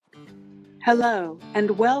Hello,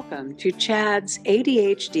 and welcome to Chad's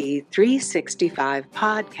ADHD 365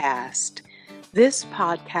 podcast. This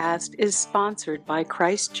podcast is sponsored by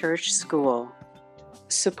Christ Church School.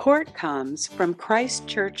 Support comes from Christ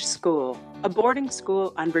Church School, a boarding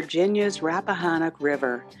school on Virginia's Rappahannock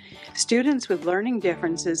River. Students with learning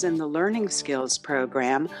differences in the Learning Skills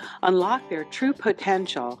program unlock their true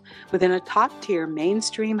potential within a top-tier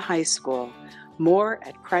mainstream high school. More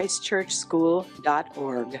at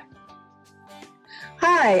christchurchschool.org.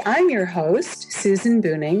 Hi, I'm your host, Susan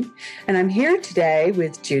Booning, and I'm here today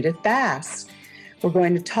with Judith Bass. We're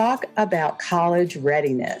going to talk about college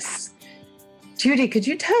readiness. Judy, could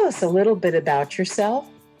you tell us a little bit about yourself?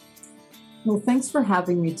 Well, thanks for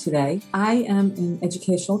having me today. I am an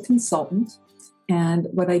educational consultant, and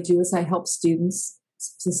what I do is I help students,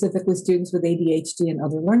 specifically students with ADHD and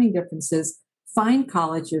other learning differences, find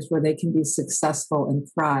colleges where they can be successful and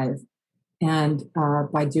thrive. And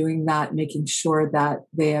by doing that, making sure that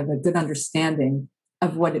they have a good understanding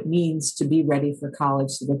of what it means to be ready for college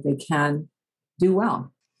so that they can do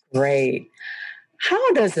well. Great.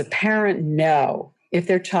 How does a parent know if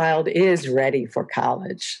their child is ready for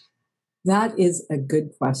college? That is a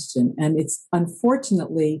good question. And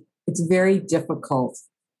unfortunately, it's very difficult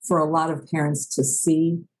for a lot of parents to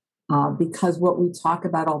see because what we talk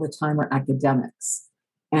about all the time are academics.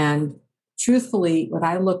 And truthfully, what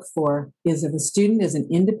I look for is if a student is an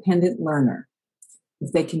independent learner,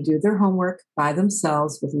 if they can do their homework by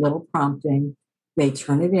themselves with little prompting, they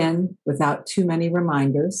turn it in without too many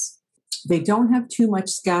reminders, they don't have too much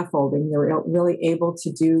scaffolding, they're really able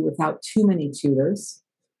to do without too many tutors,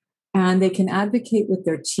 and they can advocate with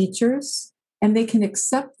their teachers, and they can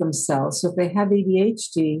accept themselves. So if they have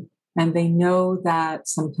ADHD and they know that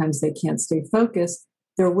sometimes they can't stay focused,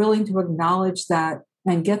 they're willing to acknowledge that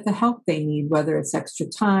and get the help they need, whether it's extra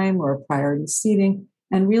time or priority seating,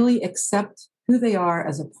 and really accept who they are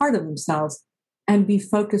as a part of themselves and be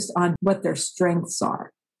focused on what their strengths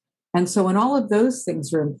are. And so when all of those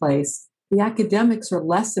things are in place, the academics are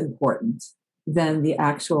less important than the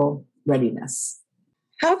actual readiness.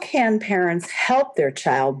 How can parents help their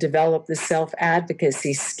child develop the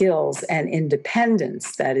self-advocacy skills and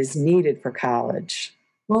independence that is needed for college?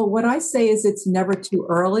 Well, what I say is it's never too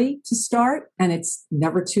early to start and it's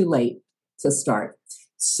never too late to start.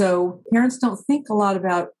 So parents don't think a lot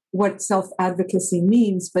about what self-advocacy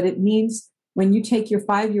means, but it means when you take your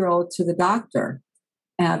 5-year-old to the doctor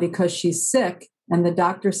because she's sick and the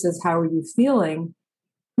doctor says, "How are you feeling?"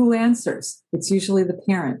 Who answers? It's usually the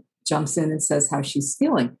parent jumps in and says how she's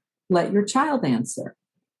feeling. Let your child answer.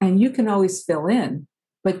 And you can always fill in,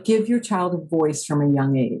 but give your child a voice from a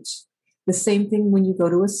young age. The same thing when you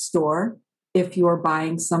go to a store, if you're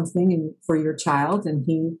buying something for your child and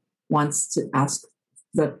he wants to ask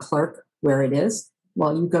the clerk where it is,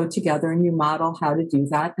 well, you go together and you model how to do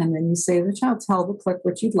that. And then you say to the child, tell the clerk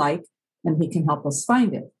what you'd like, and he can help us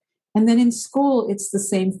find it. And then in school, it's the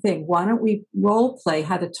same thing. Why don't we role play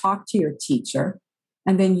how to talk to your teacher?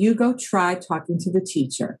 And then you go try talking to the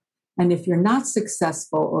teacher. And if you're not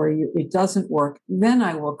successful or it doesn't work, then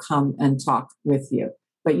I will come and talk with you.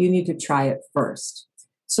 But you need to try it first.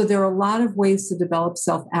 So there are a lot of ways to develop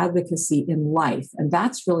self-advocacy in life, and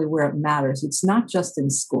that's really where it matters. It's not just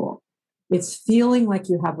in school. It's feeling like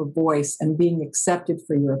you have a voice and being accepted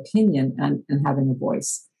for your opinion and having a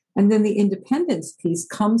voice. And then the independence piece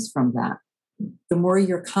comes from that. The more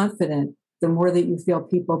you're confident, the more that you feel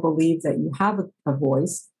people believe that you have a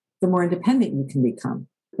voice, the more independent you can become.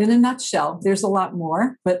 In a nutshell, there's a lot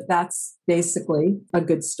more, but that's basically a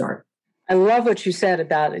good start. I love what you said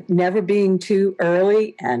about it never being too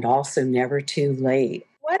early and also never too late.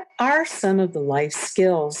 What are some of the life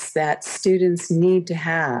skills that students need to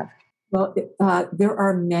have? Well, there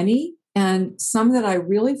are many, and some that I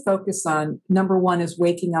really focus on. Number one is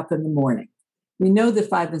waking up in the morning. We know that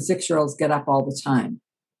 5 and 6-year-olds get up all the time,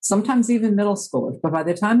 sometimes even middle schoolers, but by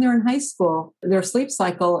the time they're in high school, their sleep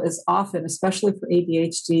cycle is often, especially for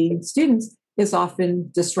ADHD students, is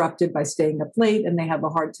often disrupted by staying up late, and they have a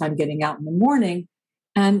hard time getting out in the morning.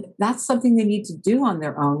 And that's something they need to do on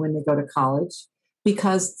their own when they go to college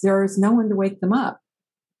because there is no one to wake them up.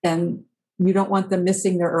 And you don't want them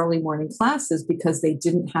missing their early morning classes because they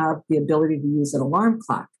didn't have the ability to use an alarm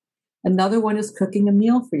clock. Another one is cooking a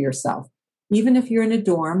meal for yourself. Even if you're in a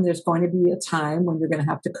dorm, there's going to be a time when you're going to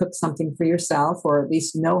have to cook something for yourself or at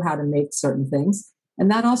least know how to make certain things. And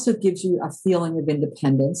that also gives you a feeling of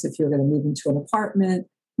independence. If you're going to move into an apartment,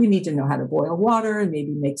 you need to know how to boil water and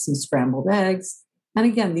maybe make some scrambled eggs. And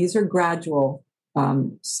again, these are gradual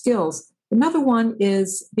skills. Another one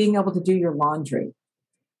is being able to do your laundry.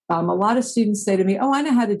 A lot of students say to me, "Oh, I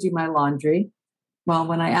know how to do my laundry." Well,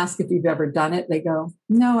 when I ask if you've ever done it, they go,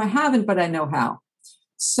 no, I haven't, but I know how.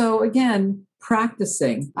 So again,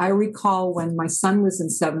 practicing. I recall when my son was in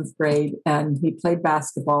seventh grade and he played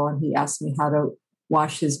basketball and he asked me how to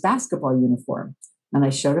wash his basketball uniform. And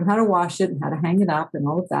I showed him how to wash it and how to hang it up and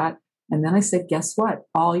all of that. And then I said, guess what?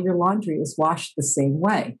 All your laundry is washed the same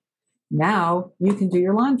way. Now you can do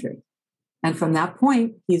your laundry. And from that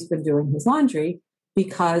point, he's been doing his laundry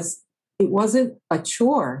because it wasn't a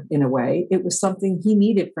chore in a way. It was something he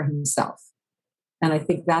needed for himself. And I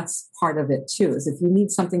think that's part of it too, is if you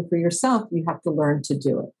need something for yourself, you have to learn to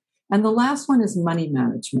do it. And the last one is money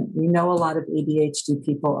management. We know a lot of ADHD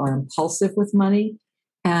people are impulsive with money.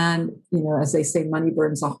 And, as they say, money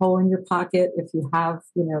burns a hole in your pocket. If you have,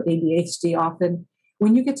 ADHD often,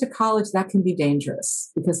 when you get to college, that can be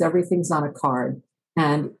dangerous because everything's on a card.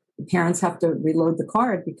 And parents have to reload the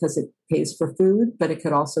card because it pays for food, but it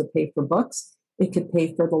could also pay for books. It could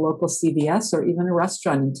pay for the local CVS or even a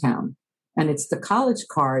restaurant in town. And it's the college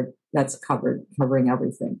card that's covering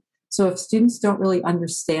everything. So if students don't really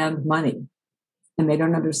understand money and they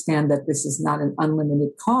don't understand that this is not an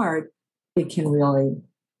unlimited card, it can really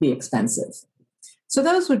be expensive. So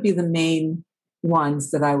those would be the main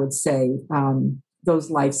ones that I would say, those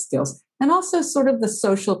life skills. And also sort of the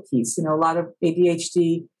social piece. A lot of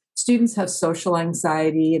ADHD students have social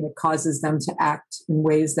anxiety and it causes them to act in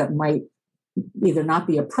ways that might either not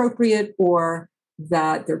be appropriate or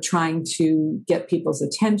that they're trying to get people's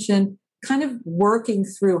attention, kind of working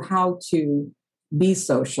through how to be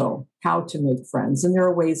social, how to make friends. And there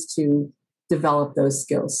are ways to develop those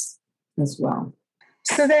skills as well.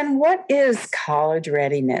 So then what is college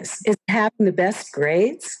readiness? Is it having the best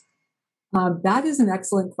grades? That is an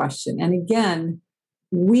excellent question. And again,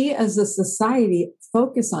 we as a society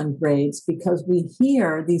focus on grades because we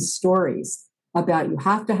hear these stories about you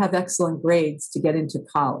have to have excellent grades to get into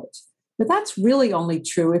college. But that's really only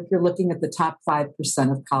true if you're looking at the top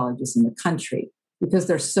 5% of colleges in the country because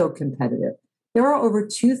they're so competitive. There are over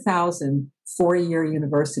 2,000 four-year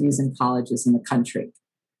universities and colleges in the country.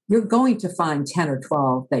 You're going to find 10 or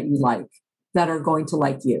 12 that you like, that are going to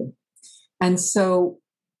like you. And so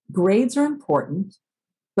grades are important,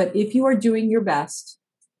 but if you are doing your best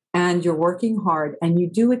and you're working hard and you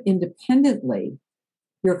do it independently,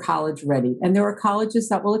 you're college ready. And there are colleges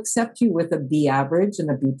that will accept you with a B average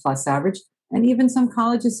and a B plus average, and even some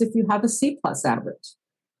colleges if you have a C plus average.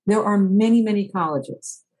 There are many, many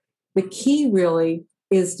colleges. The key really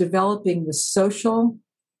is developing the social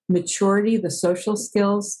maturity, the social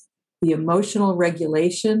skills, the emotional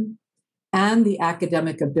regulation, and the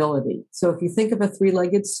academic ability. So if you think of a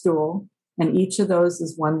three-legged stool, and each of those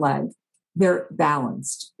is one leg, they're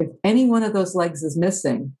balanced. If any one of those legs is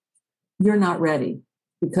missing, you're not ready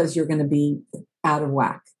because you're going to be out of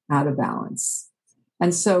whack, out of balance.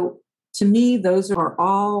 And so to me, those are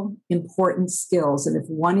all important skills. And if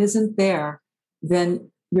one isn't there,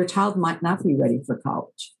 then your child might not be ready for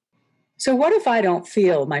college. So what if I don't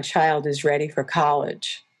feel my child is ready for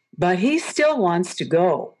college, but he still wants to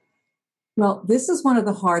go? Well, this is one of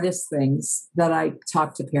the hardest things that I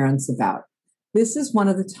talk to parents about. This is one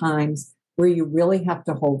of the times where you really have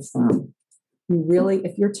to hold firm.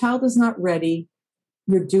 If your child is not ready,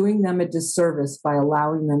 you're doing them a disservice by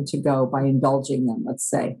allowing them to go, by indulging them, let's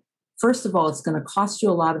say. First of all, it's going to cost you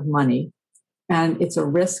a lot of money, and it's a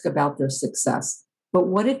risk about their success. But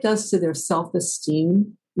what it does to their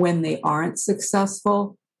self-esteem when they aren't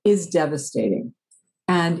successful is devastating.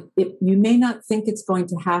 And you may not think it's going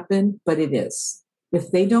to happen, but it is.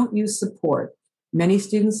 If they don't use support, many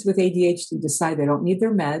students with ADHD decide they don't need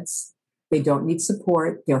their meds, they don't need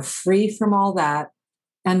support, they're free from all that.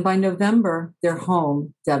 And by November, they're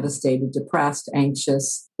home, devastated, depressed,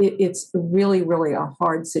 anxious. It's really, really a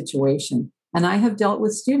hard situation. And I have dealt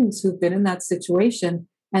with students who've been in that situation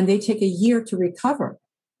and they take a year to recover.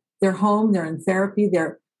 They're home, they're in therapy,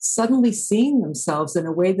 they're suddenly seeing themselves in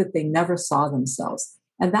a way that they never saw themselves.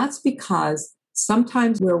 And that's because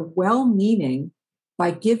sometimes we're well-meaning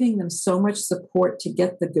by giving them so much support to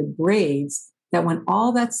get the good grades that when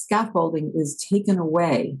all that scaffolding is taken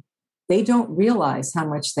away, they don't realize how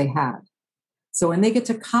much they had. So when they get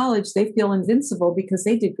to college, they feel invincible because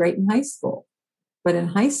they did great in high school. But in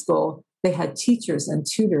high school, they had teachers and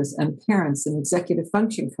tutors and parents and executive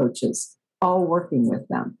function coaches all working with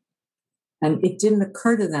them. And it didn't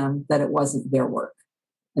occur to them that it wasn't their work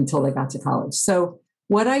until they got to college. So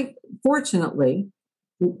fortunately,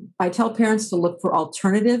 I tell parents to look for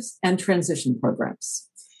alternatives and transition programs.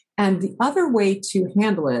 And the other way to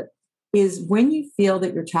handle it is when you feel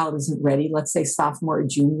that your child isn't ready, let's say sophomore or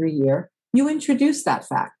junior year, you introduce that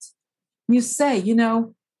fact. You say,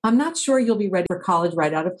 I'm not sure you'll be ready for college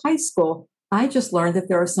right out of high school, I just learned that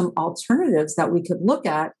there are some alternatives that we could look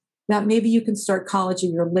at that maybe you can start college a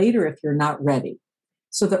year later if you're not ready.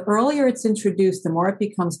 So the earlier it's introduced, the more it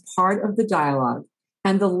becomes part of the dialogue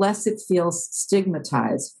and the less it feels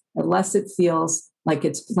stigmatized, the less it feels like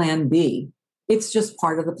it's plan B. It's just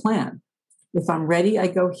part of the plan. If I'm ready, I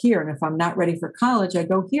go here. And if I'm not ready for college, I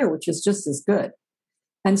go here, which is just as good.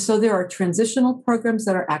 And so there are transitional programs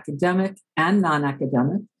that are academic and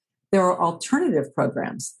non-academic. There are alternative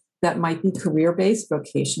programs that might be career-based,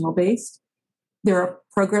 vocational-based. There are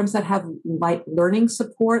programs that have learning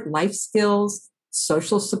support, life skills,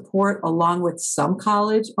 social support, along with some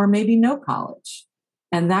college or maybe no college.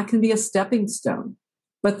 And that can be a stepping stone.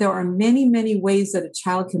 But there are many, many ways that a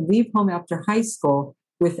child can leave home after high school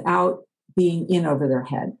without being in over their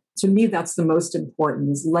head. To me, that's the most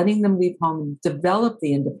important, is letting them leave home and develop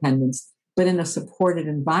the independence, but in a supported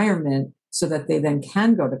environment so that they then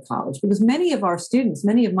can go to college. Because many of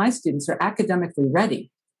my students are academically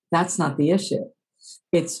ready. That's not the issue.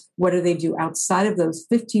 It's what do they do outside of those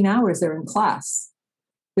 15 hours they're in class?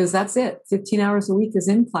 Because that's it. 15 hours a week is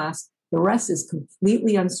in class. The rest is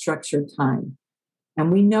completely unstructured time.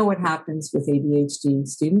 And we know what happens with ADHD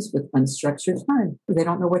students with unstructured time. They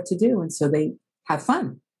don't know what to do. And so they have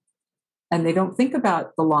fun. And they don't think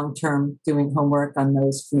about the long-term doing homework on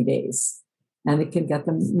those free days. And it can get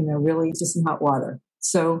them, really just in hot water.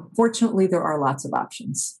 So fortunately, there are lots of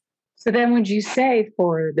options. So then would you say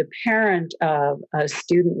for the parent of a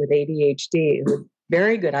student with ADHD, it's a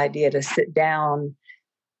very good idea to sit down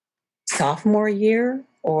sophomore year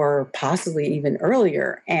or possibly even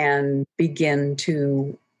earlier and begin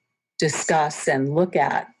to discuss and look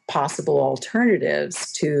at possible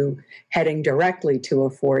alternatives to heading directly to a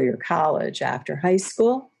four-year college after high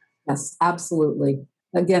school? Yes, absolutely.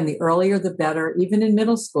 Again, the earlier the better. Even in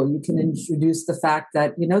middle school, you can introduce the fact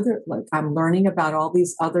that, I'm learning about all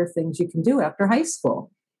these other things you can do after high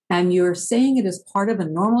school. And you're saying it as part of a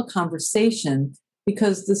normal conversation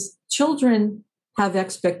because the children have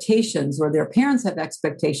expectations or their parents have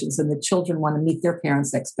expectations and the children want to meet their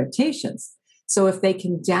parents' expectations. So if they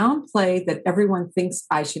can downplay that everyone thinks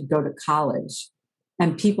I should go to college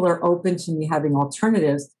and people are open to me having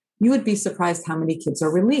alternatives, you would be surprised how many kids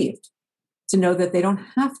are relieved to know that they don't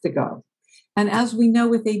have to go. And as we know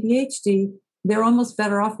with ADHD, they're almost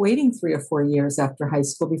better off waiting 3 or 4 years after high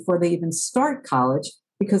school before they even start college,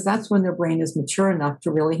 because that's when their brain is mature enough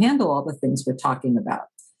to really handle all the things we're talking about.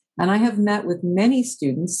 And I have met with many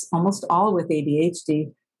students, almost all with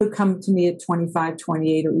ADHD, who come to me at 25,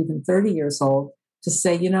 28, or even 30 years old to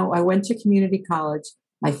say, I went to community college,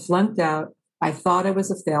 I flunked out, I thought I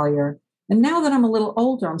was a failure. And now that I'm a little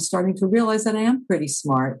older, I'm starting to realize that I am pretty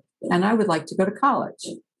smart and I would like to go to college.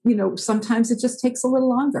 Sometimes it just takes a little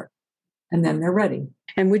longer and then they're ready.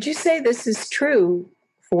 And would you say this is true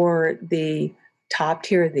for the top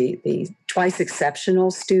tier, the twice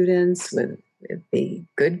exceptional students with the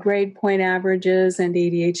good grade point averages and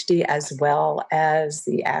ADHD, as well as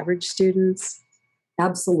the average students?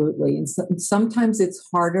 Absolutely. And sometimes it's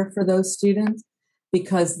harder for those students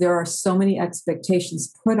because there are so many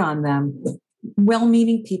expectations put on them.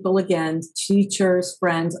 Well-meaning people, again, teachers,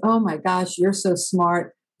 friends, oh my gosh, you're so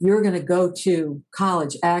smart. You're going to go to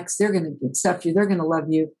college X. They're going to accept you. They're going to love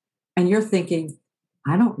you. And you're thinking,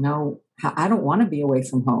 I don't know. I don't want to be away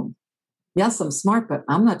from home. Yes, I'm smart, but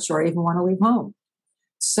I'm not sure I even want to leave home.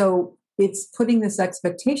 So it's putting this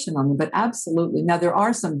expectation on them, but absolutely. Now, there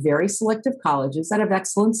are some very selective colleges that have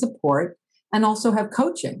excellent support and also have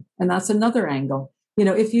coaching. And that's another angle.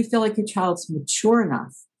 If you feel like your child's mature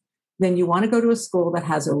enough, then you want to go to a school that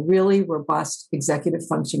has a really robust executive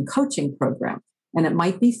function coaching program. And it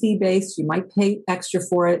might be fee-based. You might pay extra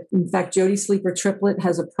for it. In fact, Jody Sleeper Triplett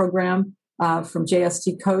has a program from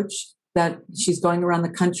JST Coach that she's going around the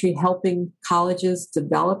country helping colleges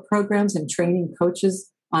develop programs and training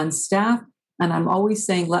coaches on staff. And I'm always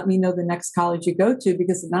saying, let me know the next college you go to,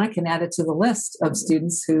 because then I can add it to the list of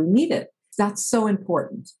students who need it. That's so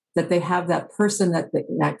important that they have that person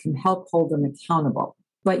that can help hold them accountable.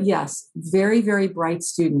 But yes, very, very bright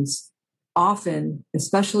students, often,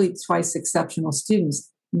 especially twice exceptional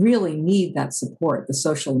students, really need that support, the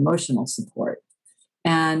social emotional support.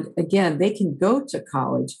 And again, they can go to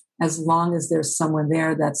college as long as there's someone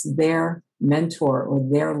there that's their mentor or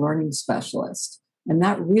their learning specialist. And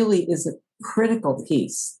that really is a critical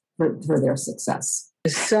piece for their success.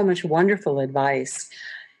 There's so much wonderful advice.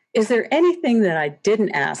 Is there anything that I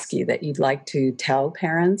didn't ask you that you'd like to tell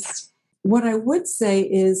parents? What I would say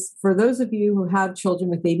is, for those of you who have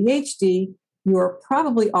children with ADHD, you are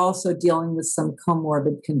probably also dealing with some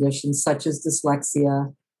comorbid conditions such as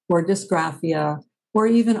dyslexia or dysgraphia or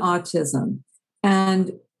even autism.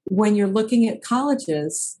 And when you're looking at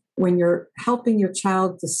colleges, when you're helping your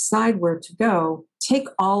child decide where to go, take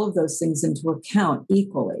all of those things into account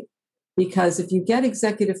equally. Because if you get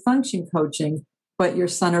executive function coaching, but your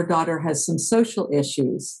son or daughter has some social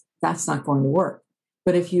issues, that's not going to work.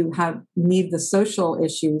 But if you need the social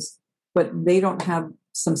issues, but they don't have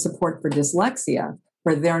some support for dyslexia,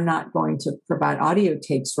 or they're not going to provide audio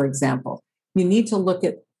tapes, for example, you need to look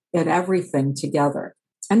at everything together.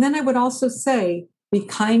 And then I would also say, be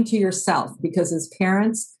kind to yourself, because as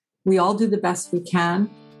parents, we all do the best we can.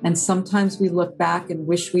 And sometimes we look back and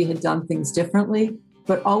wish we had done things differently.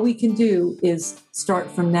 But all we can do is start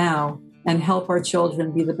from now and help our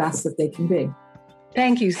children be the best that they can be.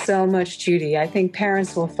 Thank you so much, Judy. I think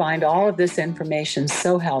parents will find all of this information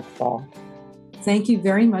so helpful. Thank you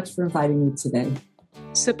very much for inviting me today.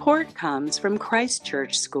 Support comes from Christ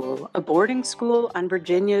Church School, a boarding school on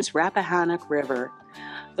Virginia's Rappahannock River.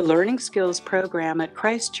 The Learning Skills program at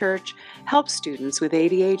Christ Church helps students with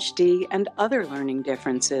ADHD and other learning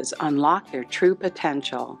differences unlock their true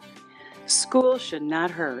potential. School should not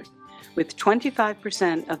hurt. With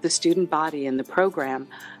 25% of the student body in the program,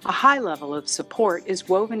 a high level of support is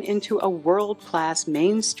woven into a world-class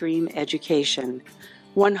mainstream education.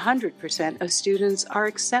 100% of students are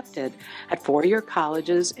accepted at four-year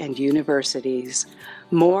colleges and universities.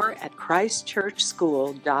 More at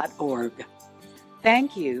christchurchschool.org.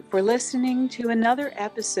 Thank you for listening to another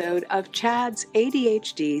episode of CHAD's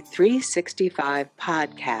ADHD 365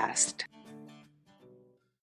 podcast.